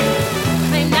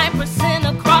 Claim 9%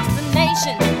 across the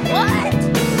nation. What?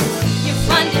 You're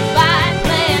funded by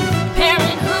Planned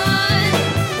Parenthood.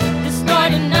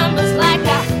 Distorting numbers like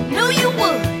I knew you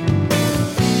would.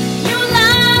 You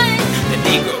lied. The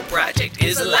Negro Project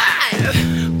is alive.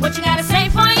 What you gotta say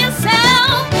for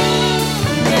yourself?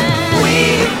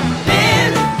 We've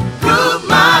been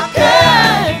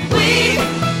Guttmachered. We've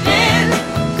been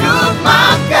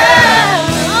Guttmachered.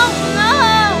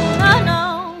 Oh,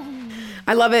 no.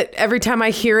 I love it every time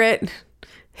I hear it.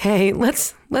 Hey,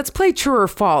 let's play True or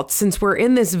False since we're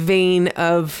in this vein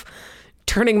of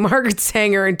turning Margaret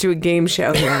Sanger into a game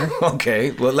show here. Okay,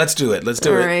 well, let's do it. Let's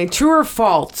do it. All right, True or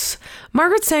False?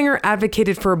 Margaret Sanger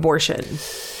advocated for abortion.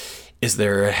 Is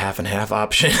there a half and half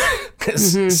option?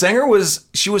 Because Sanger was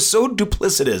so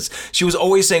duplicitous. She was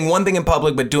always saying one thing in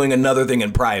public but doing another thing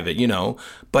in private, you know.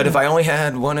 But if I only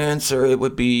had one answer, it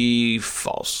would be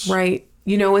false. Right.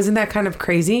 You know, isn't that kind of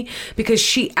crazy? Because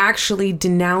she actually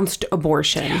denounced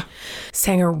abortion. Yeah.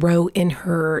 Sanger wrote in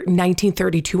her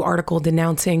 1932 article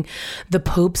denouncing the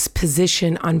Pope's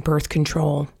position on birth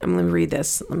control. Let me read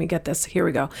this. Let me get this. Here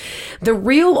we go. The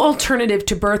real alternative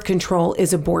to birth control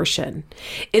is abortion.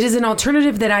 It is an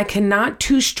alternative that I cannot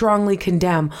too strongly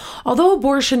condemn. Although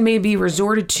abortion may be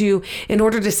resorted to in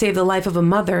order to save the life of a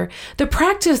mother, the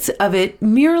practice of it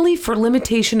merely for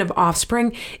limitation of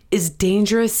offspring is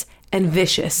dangerous and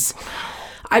vicious.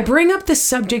 I bring up this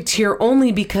subject here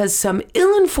only because some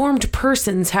ill-informed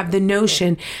persons have the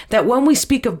notion that when we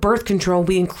speak of birth control,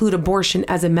 we include abortion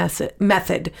as a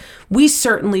method. We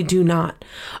certainly do not.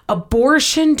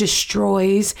 Abortion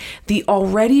destroys the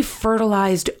already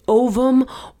fertilized ovum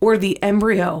or the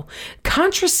embryo.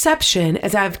 Contraception,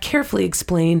 as I've carefully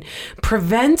explained,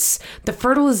 prevents the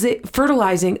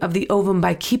fertilizing of the ovum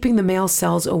by keeping the male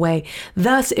cells away.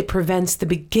 Thus, it prevents the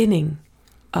beginning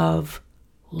of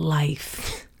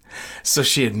life. So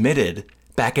she admitted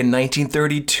back in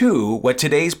 1932 what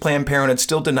today's Planned Parenthood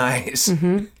still denies,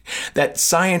 that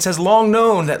science has long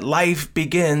known that life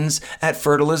begins at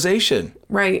fertilization.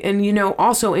 Right. And,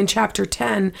 also in chapter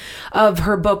 10 of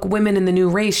her book, Women in the New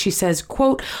Race, she says,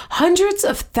 quote, hundreds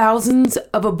of thousands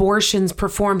of abortions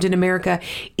performed in America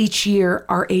each year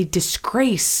are a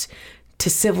disgrace to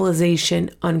civilization,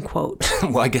 unquote.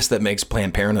 Well, I guess that makes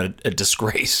Planned Parenthood a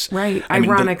disgrace. Right,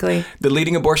 ironically. The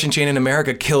leading abortion chain in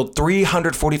America killed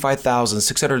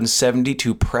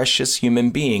 345,672 precious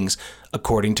human beings,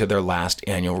 according to their last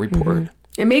annual report.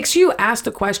 It makes you ask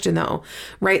the question, though,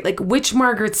 right? Like, which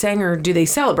Margaret Sanger do they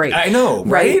celebrate? I know,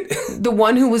 right? The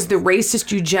one who was the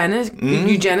racist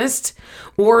eugenist,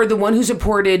 or the one who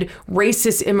supported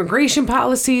racist immigration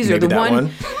policies, Maybe or the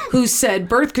one who said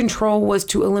birth control was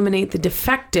to eliminate the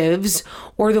defectives,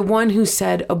 or the one who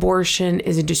said abortion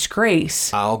is a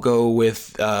disgrace. I'll go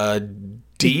with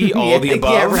D, all the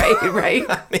above. Yeah,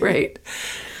 right.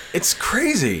 It's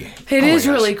crazy. It is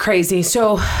really crazy.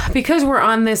 So, because we're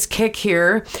on this kick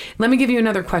here, let me give you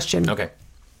another question. Okay.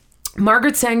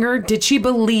 Margaret Sanger, did she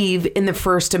believe in the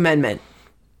First Amendment?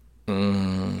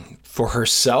 For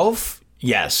herself,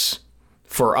 yes.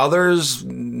 For others,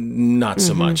 not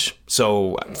so much.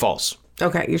 So, false.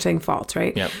 Okay, you're saying false,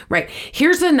 right? Yep. Right.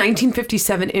 Here's a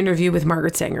 1957 interview with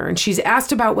Margaret Sanger, and she's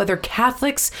asked about whether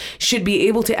Catholics should be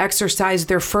able to exercise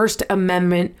their First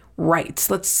Amendment rights.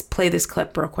 Let's play this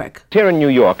clip real quick. Here in New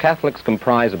York, Catholics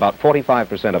comprise about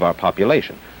 45% of our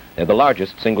population. They're the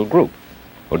largest single group.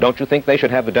 Well, don't you think they should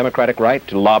have the democratic right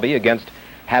to lobby against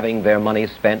having their money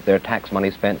spent, their tax money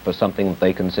spent, for something that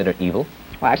they consider evil?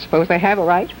 Well, I suppose they have a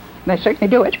right. They certainly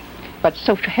do it. But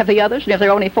so have the others. They're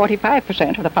only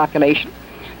 45% of the population.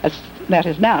 That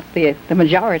is not the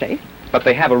majority. But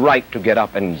they have a right to get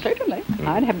up and... Certainly.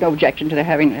 I'd have no objection to their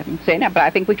having saying that, but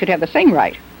I think we should have the same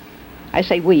right. I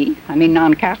say we, I mean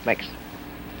non-Catholics.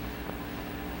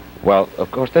 Well, of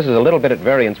course, this is a little bit at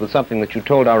variance with something that you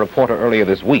told our reporter earlier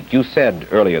this week. You said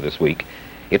earlier this week,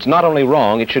 it's not only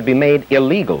wrong, it should be made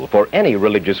illegal for any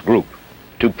religious group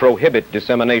to prohibit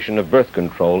dissemination of birth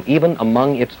control, even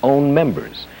among its own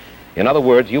members. In other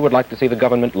words, you would like to see the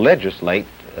government legislate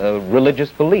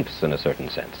religious beliefs in a certain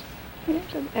sense.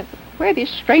 Yes, where these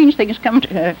strange things come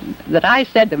to, that I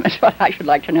said them is what I should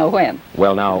like to know when.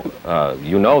 Well, now,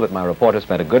 you know that my reporter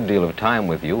spent a good deal of time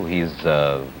with you. He's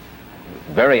a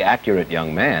very accurate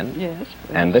young man. Yes.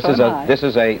 And this is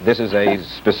a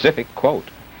specific quote.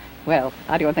 Well,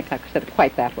 I don't think I said it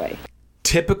quite that way.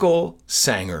 Typical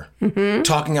Sanger,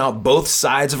 talking out both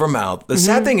sides of her mouth. The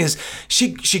sad thing is,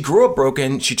 she grew up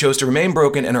broken, she chose to remain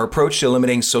broken, and her approach to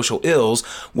eliminating social ills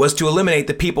was to eliminate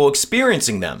the people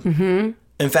experiencing them.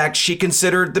 In fact, she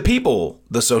considered the people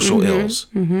the social ills.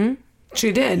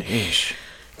 She did. Eesh.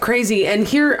 Crazy. And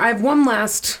here, I have one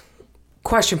last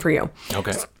question for you.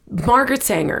 Okay. Margaret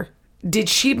Sanger, did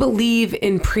she believe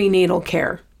in prenatal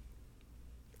care?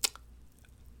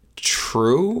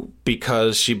 True,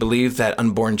 because she believed that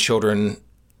unborn children,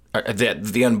 that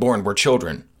the unborn were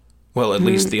children. Well, at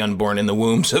least the unborn in the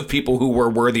wombs of people who were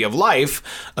worthy of life,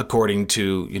 according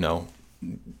to,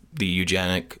 the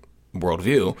eugenic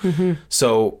worldview.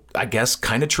 So I guess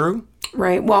kind of true.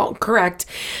 Right. Well, correct.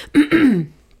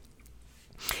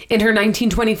 In her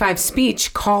 1925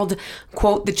 speech called,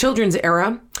 quote, The Children's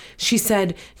Era, she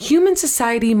said, human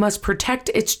society must protect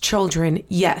its children,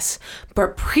 yes,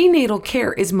 but prenatal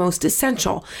care is most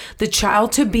essential. The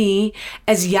child to be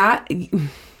as yet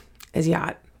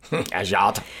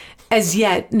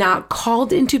not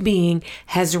called into being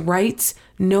has rights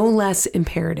no less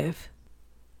imperative.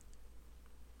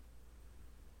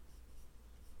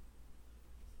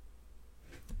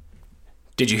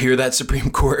 Did you hear that, Supreme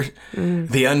Court?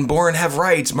 The unborn have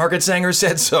rights. Margaret Sanger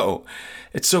said so.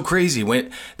 It's so crazy.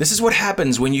 This is what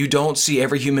happens when you don't see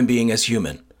every human being as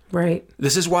human. Right.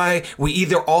 This is why we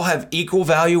either all have equal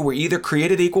value, we're either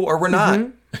created equal or we're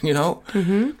not.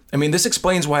 I mean, this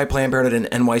explains why Planned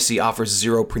Parenthood in NYC offers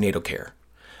zero prenatal care.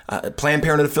 Planned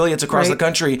Parenthood affiliates across the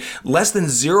country, less than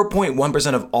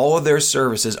 0.1% of all of their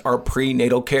services are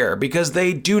prenatal care because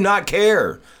they do not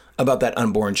care about that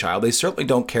unborn child. They certainly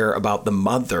don't care about the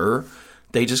mother.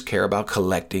 They just care about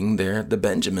collecting the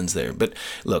Benjamins there. But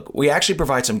look, we actually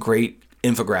provide some great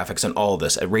infographics on all of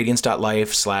this at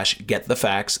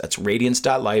radiance.life/getthefacts. That's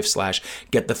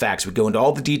radiance.life/getthefacts. We go into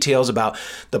all the details about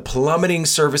the plummeting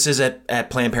services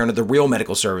at Planned Parenthood, the real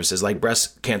medical services like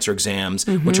breast cancer exams,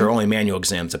 which are only manual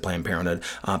exams at Planned Parenthood,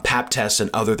 Pap tests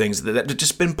and other things that have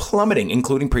just been plummeting,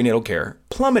 including prenatal care,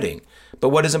 plummeting. But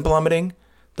what isn't plummeting?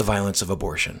 The violence of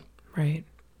abortion. Right.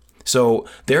 So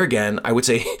there again, I would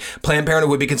say Planned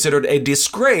Parenthood would be considered a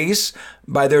disgrace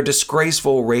by their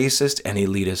disgraceful, racist, and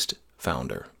elitist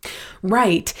founder.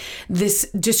 Right. This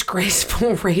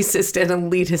disgraceful, racist, and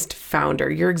elitist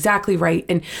founder. You're exactly right.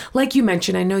 And like you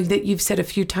mentioned, I know that you've said a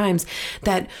few times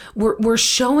that we're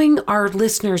showing our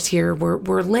listeners here,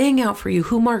 we're laying out for you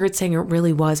who Margaret Sanger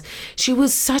really was. She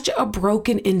was such a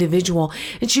broken individual,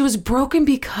 and she was broken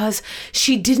because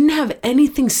she didn't have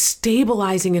anything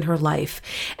stabilizing in her life.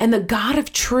 And the God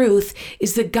of truth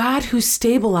is the God who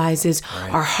stabilizes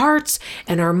our hearts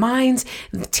and our minds,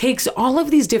 takes all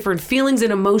of these different feelings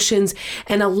and emotions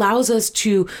and allows us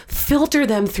to filter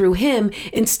them through him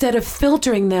instead of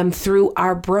filtering them through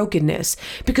our brokenness.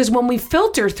 Because when we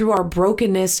filter through our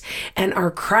brokenness and our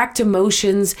cracked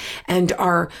emotions and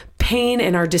our pain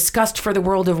and our disgust for the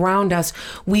world around us,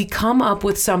 we come up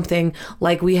with something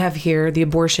like we have here, the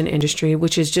abortion industry,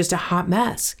 which is just a hot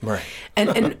mess. Right.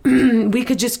 And we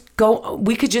could just go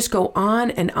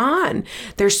on and on.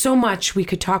 There's so much we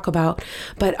could talk about.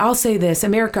 But I'll say this,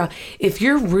 America, if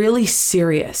you're really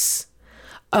serious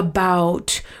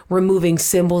about removing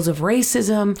symbols of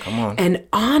racism and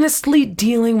honestly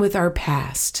dealing with our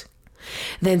past,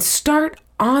 then start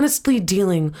honestly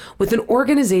dealing with an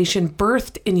organization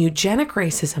birthed in eugenic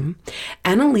racism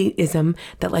and elitism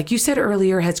that, like you said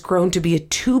earlier, has grown to be a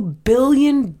 $2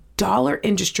 billion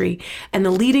industry and the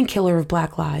leading killer of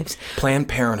Black lives. Planned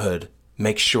Parenthood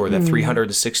makes sure that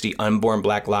 360 unborn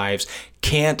Black lives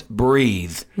can't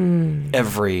breathe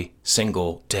every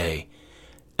single day.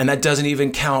 And that doesn't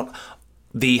even count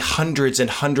the hundreds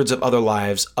and hundreds of other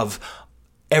lives of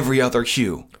every other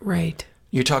hue. Right.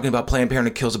 You're talking about Planned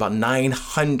Parenthood kills about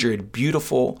 900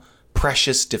 beautiful,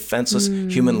 precious, defenseless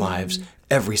human lives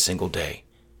every single day.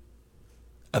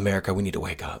 America, we need to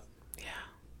wake up. Yeah.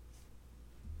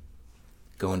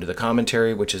 Go into the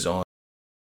commentary, which is on.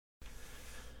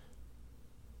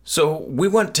 So we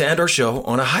want to end our show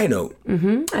on a high note.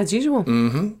 As usual.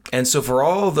 And so for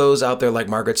all those out there like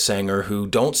Margaret Sanger who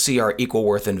don't see our equal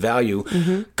worth and value,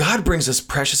 God brings us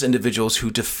precious individuals who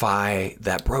defy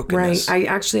that brokenness. Right.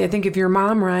 I think of your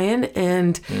mom, Ryan,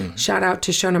 and shout out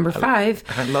to show number 5.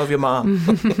 I love your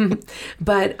mom.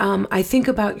 But I think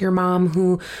about your mom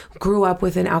who grew up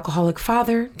with an alcoholic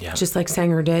father, just like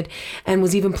Sanger did, and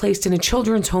was even placed in a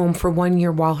children's home for 1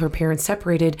 year while her parents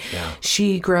separated.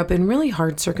 She grew up in really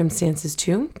hard circumstances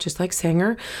too, just like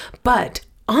Sanger. But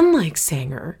unlike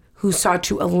Sanger, who sought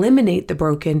to eliminate the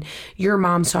broken, your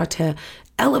mom sought to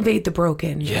elevate the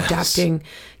broken, adopting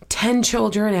 10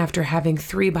 children after having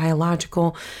 3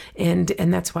 biological. And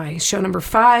that's why show number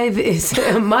 5 is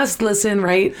a must listen,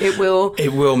 right? It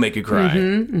will make you cry.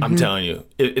 I'm telling you.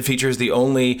 It features the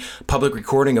only public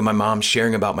recording of my mom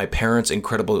sharing about my parents'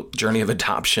 incredible journey of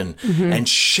adoption and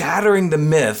shattering the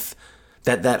myth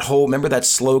that whole, remember that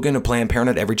slogan of Planned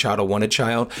Parenthood, every child a wanted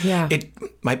child? Yeah.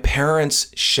 My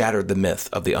parents shattered the myth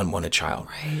of the unwanted child.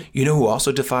 Right. You know who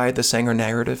also defied the Sanger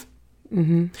narrative?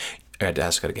 I had to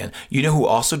ask it again. You know who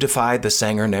also defied the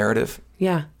Sanger narrative?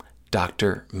 Yeah.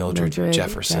 Dr. Mildred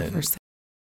Jefferson.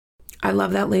 I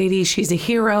love that lady. She's a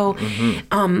hero.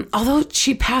 Although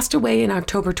she passed away in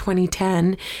October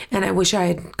 2010, and I wish I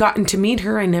had gotten to meet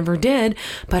her. I never did.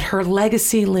 But her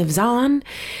legacy lives on.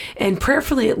 And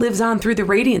prayerfully, it lives on through the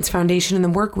Radiance Foundation and the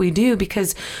work we do,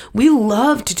 because we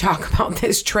love to talk about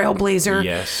this trailblazer.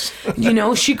 Yes. You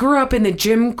know, she grew up in the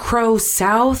Jim Crow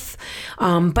South.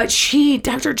 But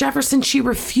Dr. Jefferson, she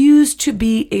refused to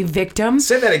be a victim.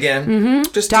 Say that again.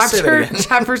 Just say that Dr. again.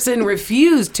 Jefferson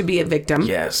refused to be a victim.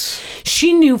 Yes.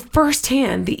 She knew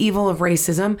firsthand the evil of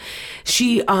racism.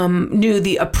 She knew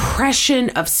the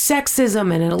oppression of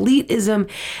sexism and elitism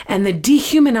and the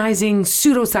dehumanizing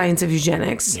pseudoscience of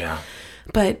eugenics. Yeah.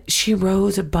 But she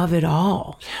rose above it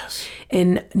all. Yes.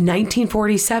 In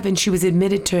 1947, she was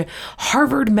admitted to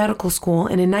Harvard Medical School,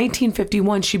 and in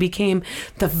 1951, she became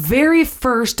the very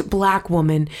first Black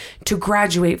woman to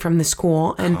graduate from the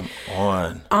school. And Come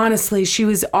on. honestly, she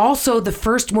was also the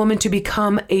first woman to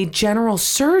become a general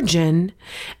surgeon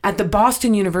at the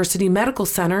Boston University Medical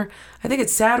Center. I think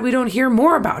it's sad we don't hear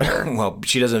more about her. Well,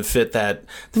 she doesn't fit that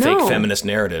fake feminist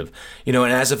narrative. You know,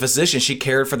 and as a physician, she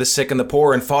cared for the sick and the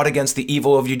poor and fought against the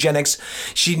evil of eugenics.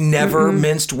 She never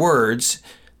minced words.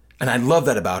 And I love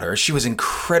that about her. She was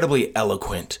incredibly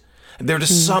eloquent. There are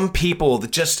just some people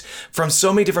that just, from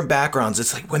so many different backgrounds,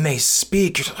 it's like when they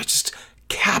speak, you're just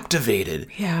captivated.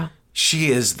 Yeah.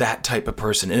 She is that type of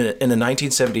person. In a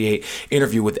 1978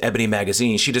 interview with Ebony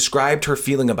Magazine, she described her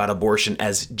feeling about abortion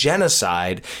as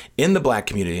genocide in the Black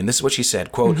community. And this is what she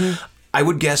said, quote, I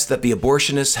would guess that the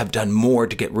abortionists have done more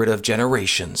to get rid of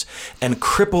generations and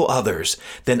cripple others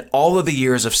than all of the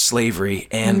years of slavery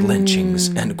and lynchings,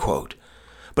 end quote.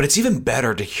 But it's even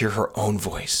better to hear her own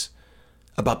voice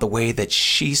about the way that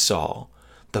she saw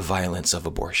the violence of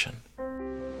abortion.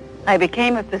 I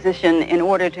became a physician in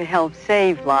order to help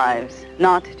save lives,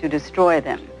 not to destroy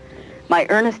them. My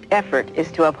earnest effort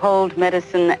is to uphold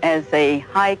medicine as a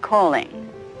high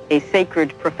calling, a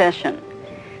sacred profession.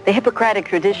 The Hippocratic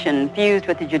tradition, fused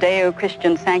with the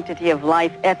Judeo-Christian sanctity of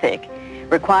life ethic,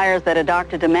 requires that a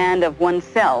doctor demand of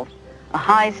oneself a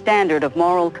high standard of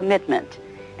moral commitment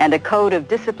and a code of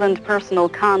disciplined personal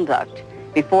conduct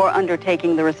before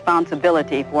undertaking the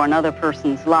responsibility for another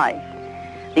person's life.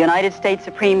 The United States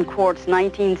Supreme Court's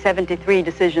 1973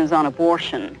 decisions on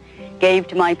abortion gave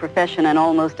to my profession an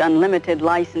almost unlimited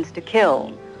license to kill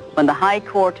when the High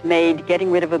Court made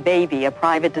getting rid of a baby a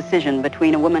private decision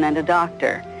between a woman and a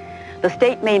doctor. The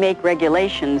state may make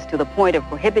regulations to the point of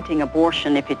prohibiting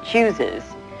abortion if it chooses,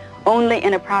 only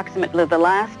in approximately the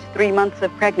last 3 months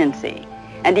of pregnancy,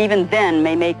 and even then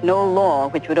may make no law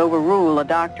which would overrule a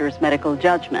doctor's medical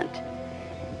judgment.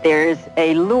 There is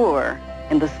a lure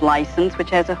in this license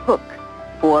which has a hook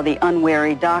for the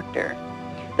unwary doctor.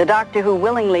 The doctor who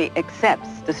willingly accepts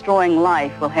destroying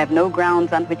life will have no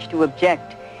grounds on which to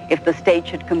object if the state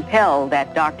should compel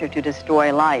that doctor to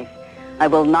destroy life. I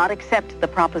will not accept the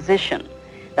proposition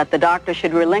that the doctor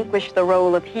should relinquish the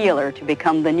role of healer to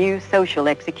become the new social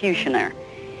executioner.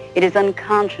 It is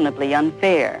unconscionably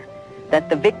unfair that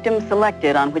the victim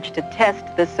selected on which to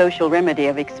test this social remedy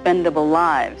of expendable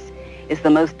lives is the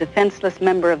most defenseless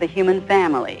member of the human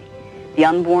family, the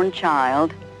unborn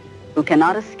child who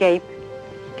cannot escape,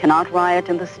 cannot riot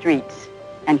in the streets,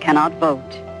 and cannot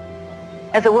vote.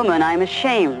 As a woman, I am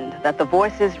ashamed that the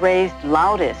voices raised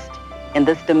loudest in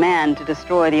this demand to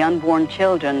destroy the unborn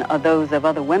children are those of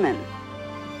other women.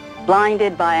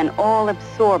 Blinded by an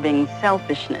all-absorbing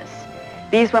selfishness,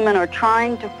 these women are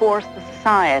trying to force the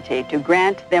society to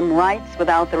grant them rights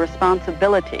without the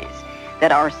responsibilities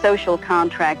that our social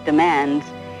contract demands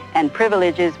and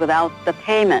privileges without the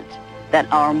payment that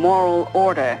our moral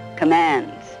order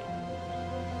commands.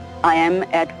 I am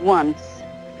at once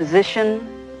physician,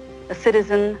 a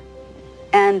citizen,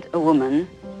 and a woman,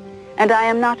 and I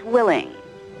am not willing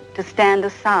to stand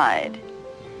aside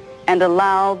and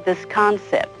allow this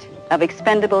concept of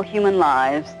expendable human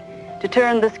lives to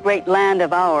turn this great land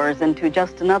of ours into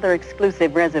just another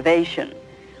exclusive reservation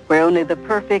where only the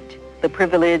perfect, the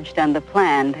privileged, and the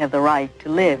planned have the right to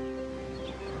live.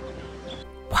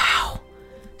 Wow.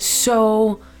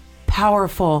 So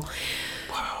powerful.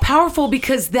 Wow. Powerful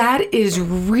because that is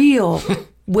real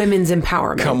women's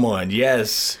empowerment. Come on,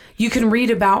 yes. You can read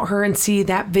about her and see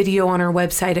that video on our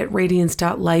website at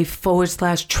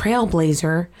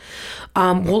radiance.life/trailblazer.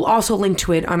 We'll also link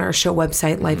to it on our show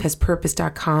website,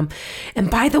 lifehaspurpose.com. And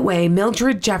by the way,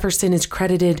 Mildred Jefferson is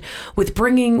credited with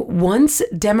bringing once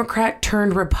Democrat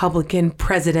turned Republican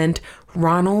President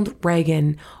Ronald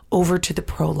Reagan over to the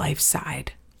pro-life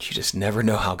side. You just never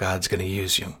know how God's going to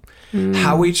use you.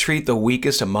 How we treat the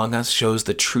weakest among us shows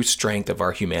the true strength of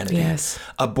our humanity. Yes.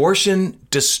 Abortion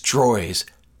destroys,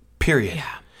 period.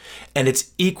 Yeah. And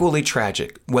it's equally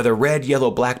tragic, whether red,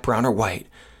 yellow, black, brown, or white.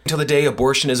 Until the day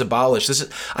abortion is abolished.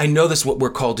 I know this is what we're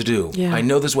called to do. Yeah. I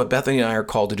know this is what Bethany and I are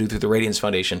called to do through the Radiance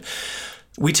Foundation.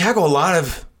 We tackle a lot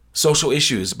of social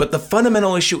issues, but the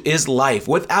fundamental issue is life.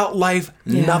 Without life,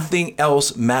 nothing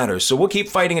else matters. So we'll keep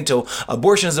fighting until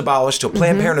abortion is abolished, till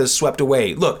Planned Parenthood is swept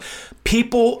away. Look,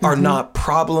 people are not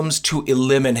problems to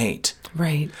eliminate.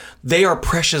 Right. They are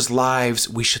precious lives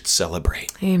we should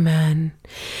celebrate. Amen.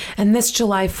 And this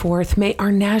July 4th, may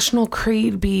our national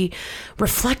creed be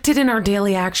reflected in our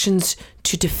daily actions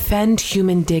to defend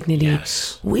human dignity.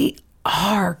 Yes. We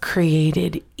are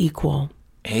created equal.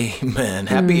 Amen.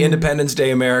 Happy Independence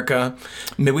Day, America.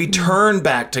 May we turn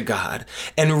back to God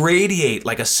and radiate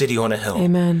like a city on a hill.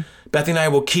 Amen. Bethany and I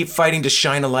will keep fighting to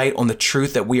shine a light on the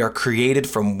truth that we are created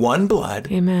from one blood.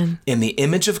 Amen. In the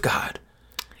image of God.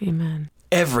 Amen.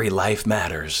 Every life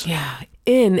matters. Yeah.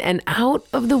 In and out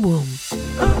of the womb.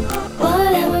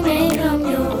 Whatever may come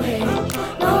your way,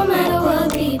 no matter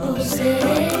what people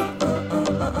say,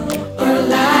 your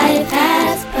life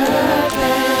has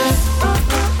purpose.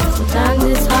 Sometimes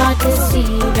it's hard to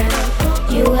see that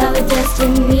you have a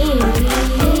destiny.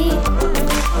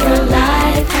 Your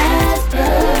life has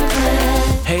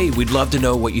we'd love to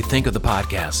know what you think of the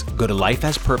podcast. Go to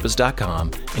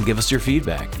lifehaspurpose.com and give us your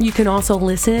feedback. You can also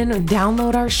listen and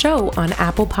download our show on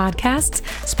Apple Podcasts,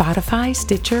 Spotify,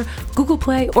 Stitcher, Google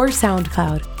Play, or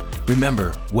SoundCloud.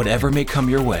 Remember, whatever may come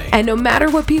your way, and no matter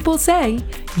what people say,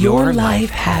 your life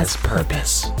has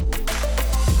purpose.